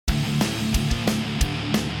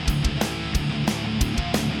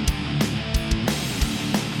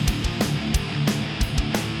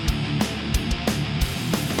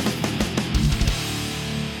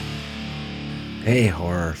Hey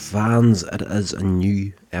horror fans, it is a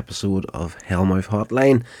new episode of Hellmouth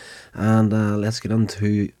Hotline, and let's get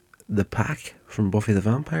into The Pack from Buffy the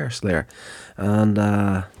Vampire Slayer. And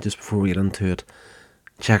just before we get into it,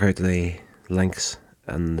 check out the links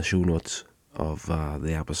in the show notes of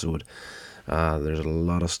the episode. There's a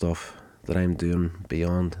lot of stuff that I'm doing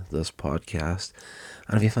beyond this podcast,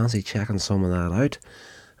 and if you fancy checking some of that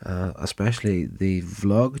out, especially the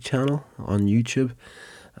vlog channel on YouTube,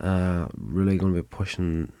 really going to be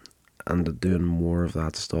pushing and doing more of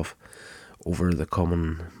that stuff over the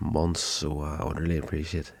coming months, so I would really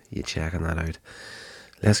appreciate you checking that out.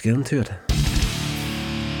 Let's get into it.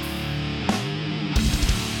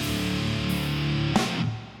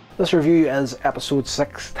 This review is episode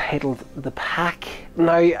 6, titled The Pack.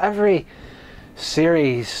 Now, every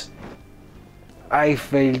series I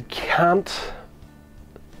feel can't,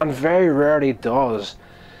 and very rarely does,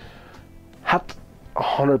 hit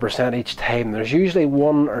 100% each time. There's usually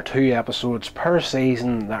 1 or 2 episodes per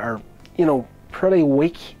season that are, pretty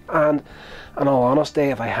weak, and in all honesty,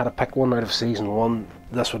 if I had to pick one out of season 1,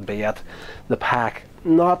 this would be it. The Pack.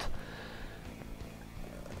 I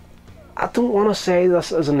don't want to say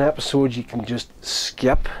this is an episode you can just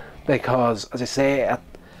skip, because, as I say,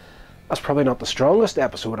 it's probably not the strongest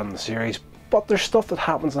episode in the series, but there's stuff that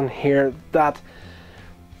happens in here that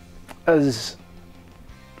is,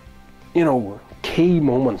 key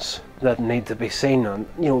moments that need to be seen, and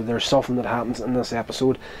there's something that happens in this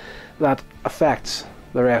episode that affects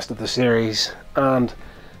the rest of the series and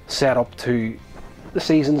set up to the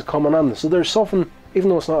seasons coming in. So there's something, even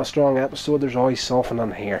though it's not a strong episode, there's always something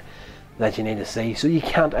in here that you need to see. So you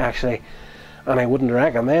can't actually, and I wouldn't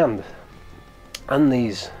recommend in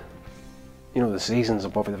these, the seasons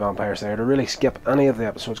of Buffy the Vampire Slayer, to really skip any of the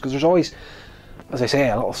episodes, because there's always, as I say,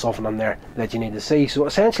 a little something in there that you need to see. So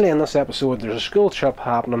essentially in this episode, there's a school trip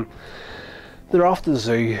happening. They're off to the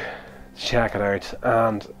zoo to check it out,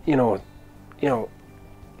 and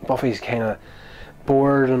Buffy's kind of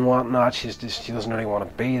bored and whatnot. She doesn't really want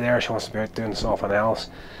to be there. She wants to be out doing something else.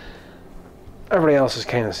 Everybody else is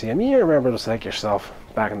kind of saying, you remember just like yourself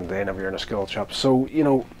back in the day whenever you're on a school trip. So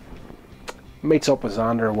meets up with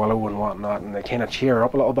Xander, Willow and whatnot, and they kind of cheer her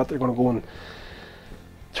up a little bit. They're going to go and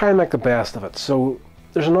try and make the best of it. So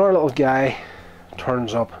there's another little guy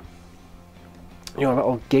turns up, a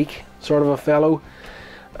little geek sort of a fellow,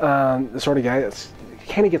 and the sort of guy that's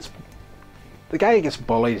kind of gets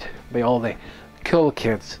bullied by all the cool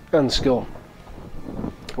kids in school,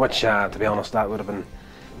 which to be honest, that would have been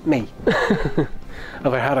me. If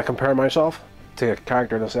I had to compare myself to a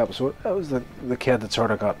character in this episode, that was the kid that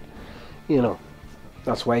sort of got,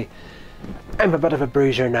 that's why I'm a bit of a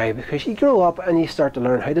bruiser now, because you grow up and you start to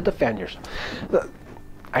learn how to defend yourself.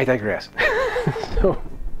 I digress. So,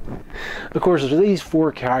 of course, there's these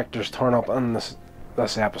 4 characters turn up in this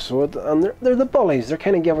episode, and they're the bullies. They're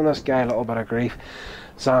kind of giving this guy a little bit of grief.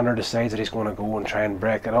 Xander decides that he's going to go and try and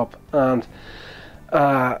break it up, and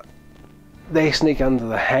they sneak into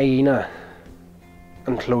the hyena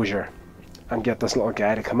enclosure and get this little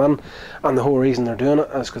guy to come in, and the whole reason they're doing it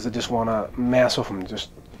is because they just want to mess with him,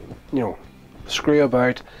 just screw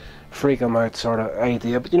about, freak him out sort of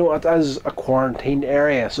idea. But it is a quarantine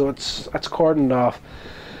area, so it's cordoned off.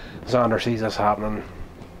 Xander sees this happening,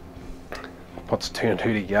 puts 2 and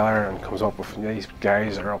 2 together, and comes up with these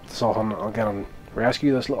guys are up to something. I'll get and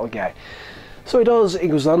rescue this little guy. So he does. He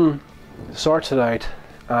goes in, sorts it out,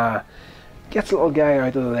 gets the little guy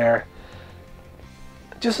out of there.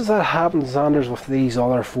 Just as that happens, Xander's with these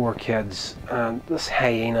other 4 kids, and this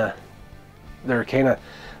hyena, they're kind of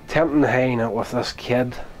tempting the hyena with this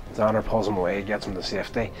kid. Xander pulls him away, gets him to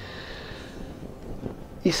safety.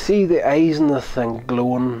 You see the eyes in the thing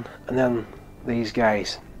glowing, and then these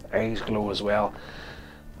guys' eyes glow as well.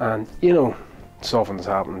 And something's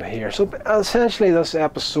happened here. So essentially this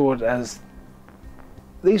episode is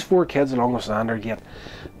these 4 kids along with Xander get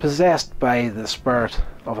possessed by the spirit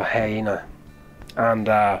of a hyena and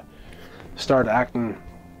start acting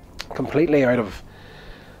completely out of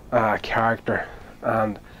character.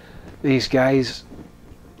 And these guys,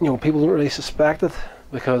 people don't really suspect it,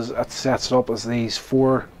 because it sets it up as these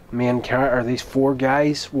 4 main characters, these 4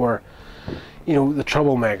 guys were, the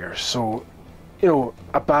troublemakers. So,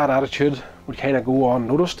 a bad attitude would kind of go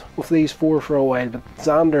unnoticed with these 4 for a while, but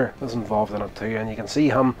Xander is involved in it too, and you can see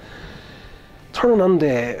him turning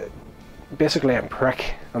into basically a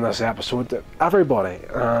prick in this episode to everybody,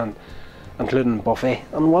 and including Buffy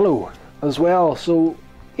and Willow as well. So,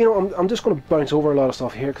 I'm just going to bounce over a lot of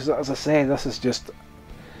stuff here, because as I say, this is just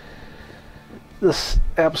this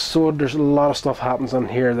episode. There's a lot of stuff happens in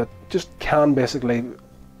here that just can basically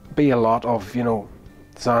be a lot of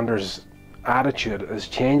Xander's attitude is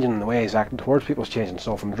changing, the way he's acting towards people is changing.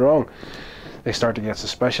 Something's wrong. They start to get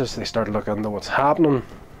suspicious. They start to look into what's happening.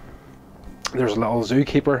 There's a little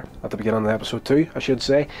zookeeper at the beginning of the episode too, I should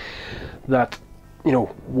say, that, you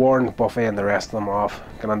know, warned Buffy and the rest of them off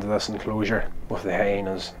going into this enclosure with the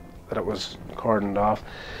hyenas, that it was cordoned off.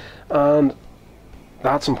 And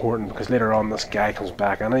that's important because later on this guy comes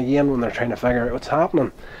back in again when they're trying to figure out what's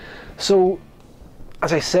happening. So,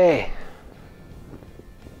 as I say,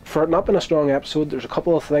 for it not being a strong episode, there's a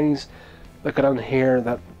couple of things that got in here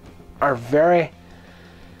that are very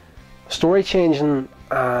story changing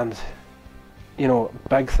and, you know,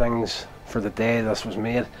 big things for the day this was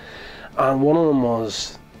made. And one of them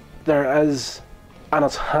was, there is, and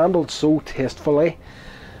it's handled so tastefully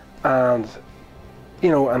and, you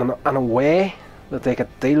know, in a way that they could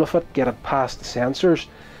deal with it, get it past the censors,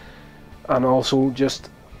 and also just,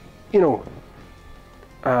 you know,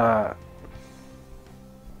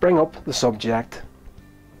 bring up the subject,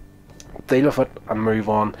 deal with it and move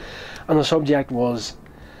on. And the subject was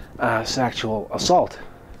sexual assault.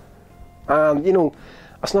 And, you know,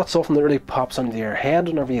 it's not something that really pops into your head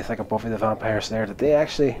whenever you think of Buffy the Vampire Slayer. Did they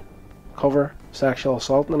actually cover sexual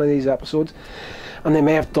assault in any of these episodes? And they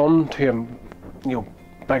may have done to a, you know,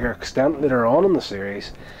 bigger extent later on in the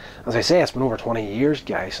series. As I say, it's been over 20 years,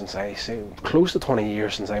 guys, since I say close to 20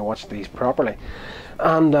 years since I watched these properly.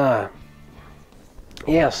 And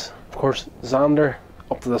yes, of course, Xander,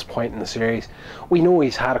 up to this point in the series, we know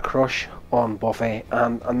he's had a crush on Buffy,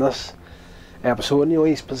 and in this episode, you know,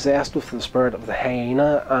 he's possessed with the spirit of the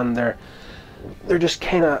hyena, and they're just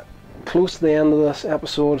kind of close to the end of this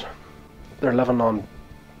episode. They're living on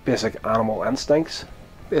basic animal instincts,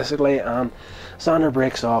 basically, and Xander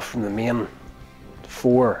breaks off from the main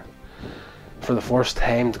four for the first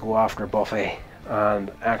time to go after Buffy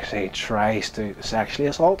and actually tries to sexually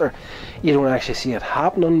assault her. You don't actually see it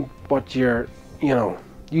happening, but you know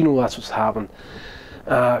that's what's happened.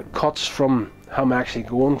 Cuts from him actually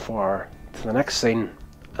going for her to the next scene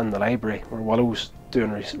in the library where Willow's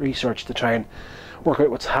doing research to try and work out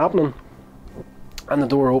what's happening. And the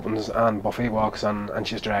door opens and Buffy walks in and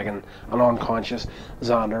she's dragging an unconscious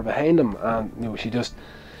Xander behind him, and you know,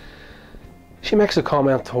 she makes a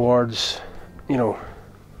comment towards, you know,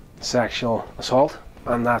 sexual assault,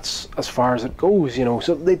 and that's as far as it goes, you know.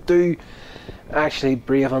 So they do actually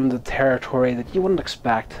brave into territory that you wouldn't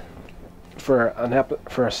expect for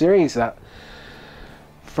a series that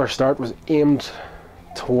for a start was aimed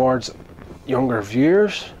towards younger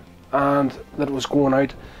viewers, and that was going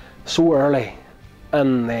out so early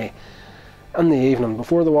in the evening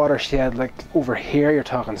before the watershed. Like over here you're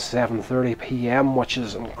talking 7:30 p.m, which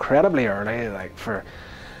is incredibly early, like for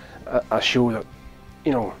a show that,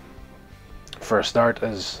 you know, for a start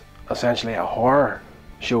is essentially a horror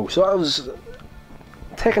show. So I was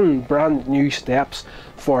taking brand new steps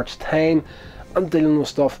for its time and dealing with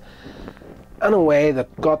stuff in a way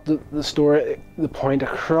that got the story, the point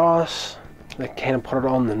across, that kind of put it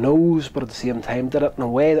on the nose, but at the same time did it in a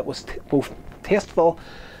way that was both tasteful,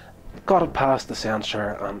 got it past the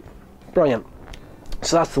censor, and brilliant.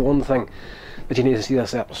 So that's the one thing that you need to see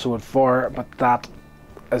this episode for, but that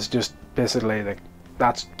is just basically like,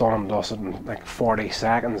 that's done and dusted in like 40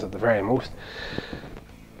 seconds at the very most.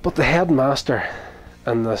 But the headmaster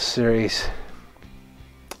in this series,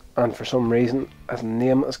 and for some reason his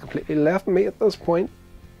name has completely left me at this point.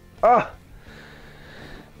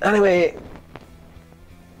 Anyway,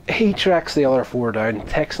 he tracks the other four down,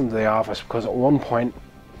 takes them to the office, because at one point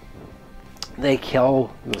they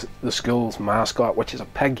kill the school's mascot, which is a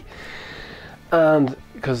pig. And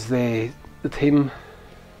because the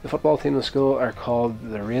football team in the school are called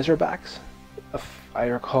the Razorbacks, if I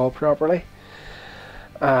recall properly.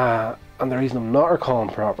 And the reason I'm not recalling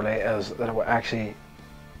properly is that I was actually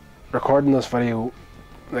recording this video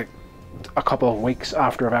like a couple of weeks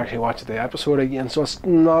after I've actually watched the episode again, so it's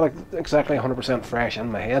not exactly 100% fresh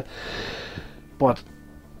in my head. But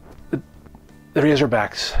the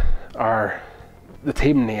Razorbacks are the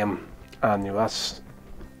team name, and you know, that's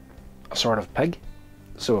a sort of pig.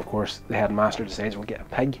 So of course the headmaster decides we'll get a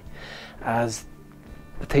pig as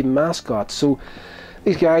the team mascot. So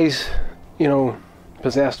these guys, you know,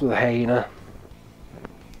 possessed with a hyena,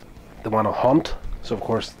 they want to hunt. So of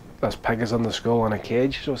course this pig is in the school in a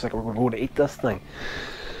cage, so it's like, we're going to eat this thing.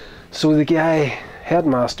 So the guy,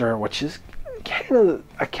 headmaster, which is kind of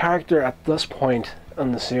a character at this point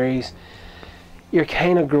in the series, you're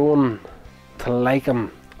kind of growing to like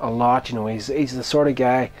him a lot. You know, he's the sort of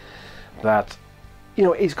guy that, you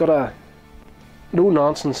know, he's got a no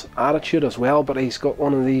nonsense attitude as well, but he's got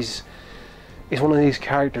one of these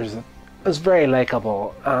characters that is very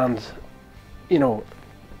likable, and you know,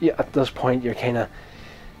 yeah, at this point you're kind of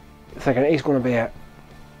thinking he's going to be a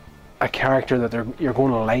character that you're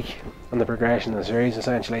going to like in the progression of the series,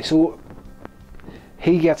 essentially. So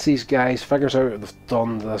he gets these guys, figures out what they've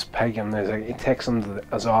done to this pig, and he takes them to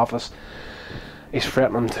his office. He's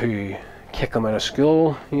threatening to kick them out of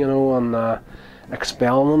school, you know, and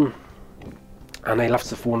expel them. And he lifts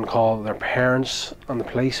the phone call to their parents and the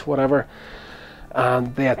police, whatever,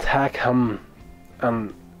 and they attack him,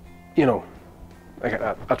 and you know, like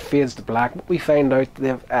it fades to black. We find out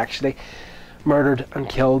they've actually murdered and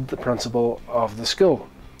killed the principal of the school.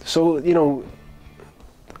 So, you know,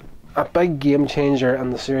 a big game changer in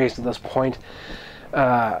the series to this point.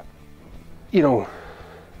 You know,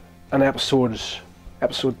 in episode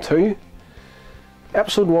 2,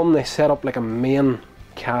 episode 1 they set up like a main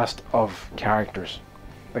cast of characters,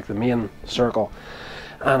 like the main circle,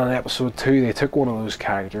 and in episode 2 they took one of those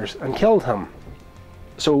characters and killed him.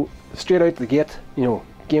 So straight out the gate, you know,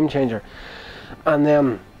 game changer. And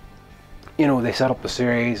then, you know, they set up the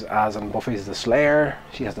series as in Buffy's the Slayer.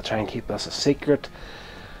 She has to try and keep this a secret,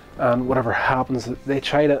 and whatever happens, they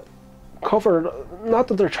try to cover it. Not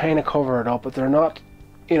that they're trying to cover it up, but they're not,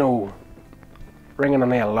 you know, ringing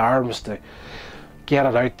any alarms to get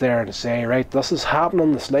it out there and say, right, this is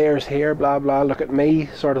happening, the Slayer's here, blah blah, look at me,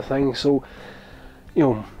 sort of thing. So, you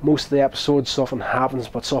know, most of the episodes something happens,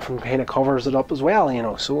 but something kind of covers it up as well, you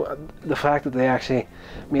know. So the fact that they actually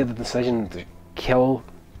made the decision to kill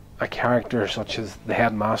a character such as the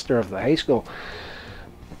headmaster of the high school,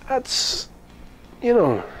 that's, you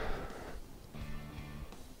know,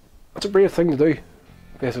 that's a brave thing to do,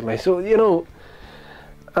 basically. So, you know,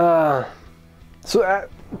 by the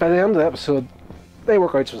end of the episode, they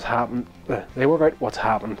work out what's happened. They work out what's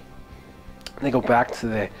happened. They go back to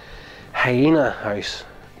the hyena house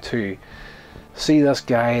to see this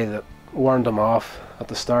guy that warned them off at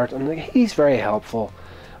the start, and he's very helpful.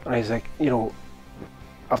 And he's like, you know,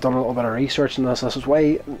 I've done a little bit of research on this. This is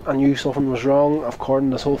why I knew something was wrong. I've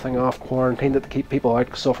cordoned this whole thing off, quarantined it to keep people out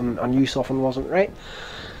because I knew something wasn't right.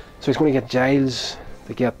 So he's going to get Giles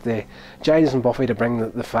Giles and Buffy to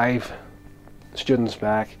bring the 5 students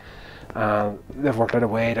back. They've worked out a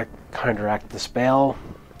way to counteract the spell,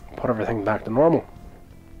 put everything back to normal.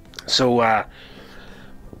 So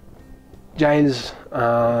Giles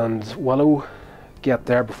and Willow get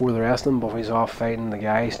there before the rest of them. Buffy's off fighting the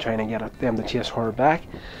guys, trying to get them to chase her back.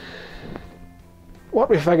 What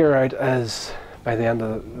we figure out is, by the end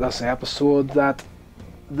of this episode, that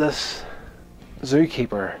this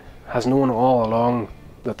zookeeper has known all along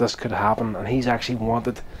that this could happen, and he's actually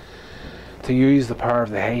wanted to use the power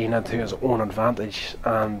of the hyena to his own advantage.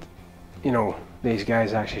 And, you know, these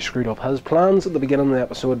guys actually screwed up his plans at the beginning of the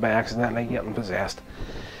episode by accidentally getting possessed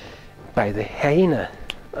by the hyena.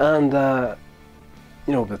 And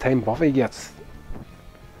you know, by the time Buffy gets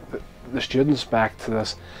the students back to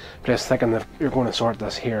this place thinking that you're going to sort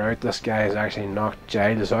this here out, this guy has actually knocked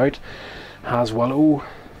Giles out, has Willow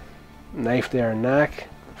knifed their neck,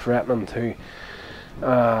 threatening to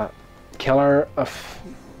kill her if,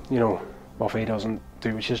 you know, Buffy doesn't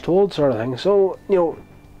do what she's told, sort of thing. So, you know,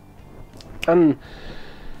 and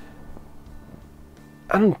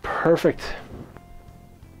perfect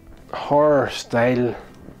horror style,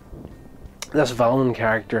 this villain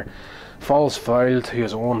character falls foul to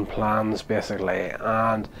his own plans, basically,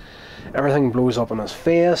 and everything blows up in his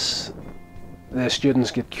face. The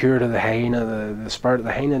students get cured of the hyena. The spirit of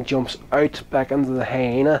the hyena jumps out back into the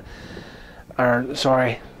hyena. Or,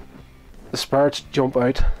 sorry, the spirits jump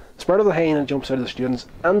out. The spirit of the hyena jumps out of the students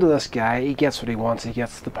into this guy. He gets what he wants. He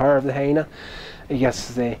gets the power of the hyena. He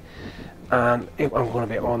gets the, and I'm going to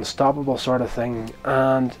be unstoppable sort of thing.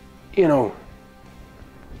 And, you know,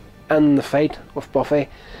 in the fight with Buffy,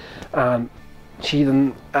 she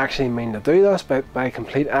didn't actually mean to do this, but by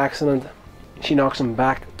complete accident she knocks him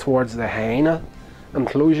back towards the hyena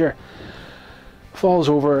enclosure, falls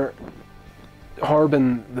over.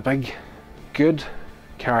 Harbin, the big good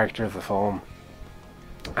character of the film,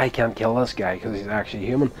 I can't kill this guy because he's actually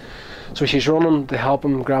human. So she's running to help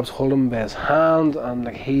him, grabs hold of him by his hand, and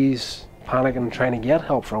like he's panicking, trying to get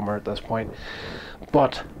help from her at this point.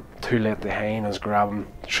 But too late, the hyenas grab him,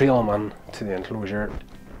 trail him in to the enclosure.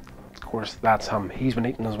 Of course, that's him. He's been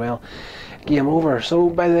eaten as well. Game over. So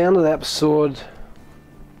by the end of the episode,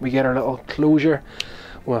 we get our little closure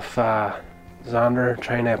with Xander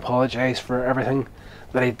trying to apologise for everything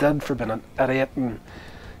that he did, for being an idiot and,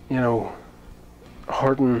 you know,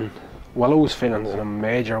 hurting Willow's feelings in a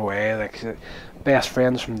major way. Like, best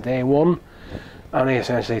friends from day one, and he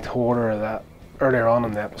essentially told her that earlier on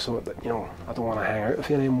in the episode that, I don't want to hang out with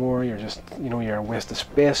you anymore, you're just, you're a waste of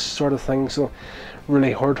space sort of thing. So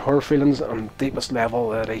really hurt her feelings on the deepest level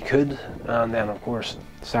that he could. And then of course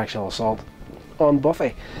sexual assault on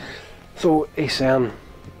Buffy. So he's saying,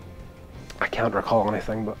 I can't recall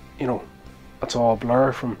anything, but it's all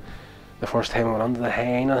blur from the first time I went into the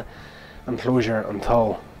hyena enclosure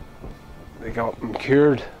until they got him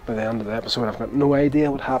cured by the end of the episode. I've got no idea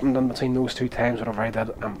what happened in between those two times. Whatever I did,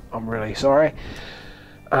 I'm really sorry.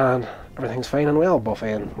 And everything's fine and well. Buffy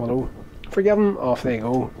and Willow forgive him. Off they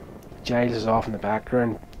go. Giles is off in the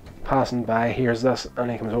background, passing by, hears this, and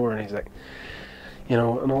he comes over and he's like, in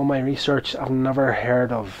all my research, I've never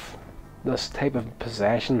heard of this type of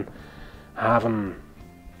possession having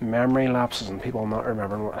memory lapses and people not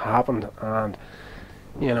remembering what happened. And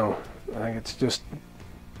I think it's just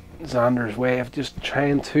Xander's way of just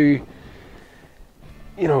trying to,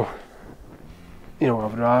 I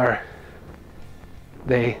would rather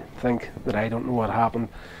they think that I don't know what happened.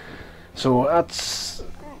 So that's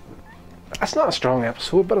not a strong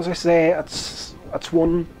episode, but as I say, it's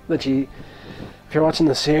one that if you're watching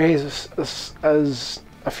the series, this is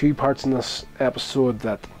a few parts in this episode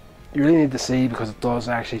that you really need to see, because it does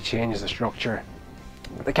actually change the structure,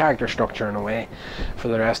 the character structure in a way, for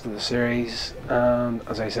the rest of the series. And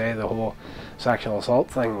as I say, the whole sexual assault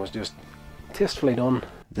thing was just tastefully done.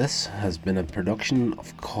 This has been a production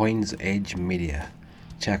of Coins Edge Media.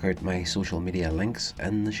 Check out my social media links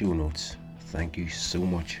in the show notes. Thank you so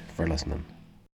much for listening.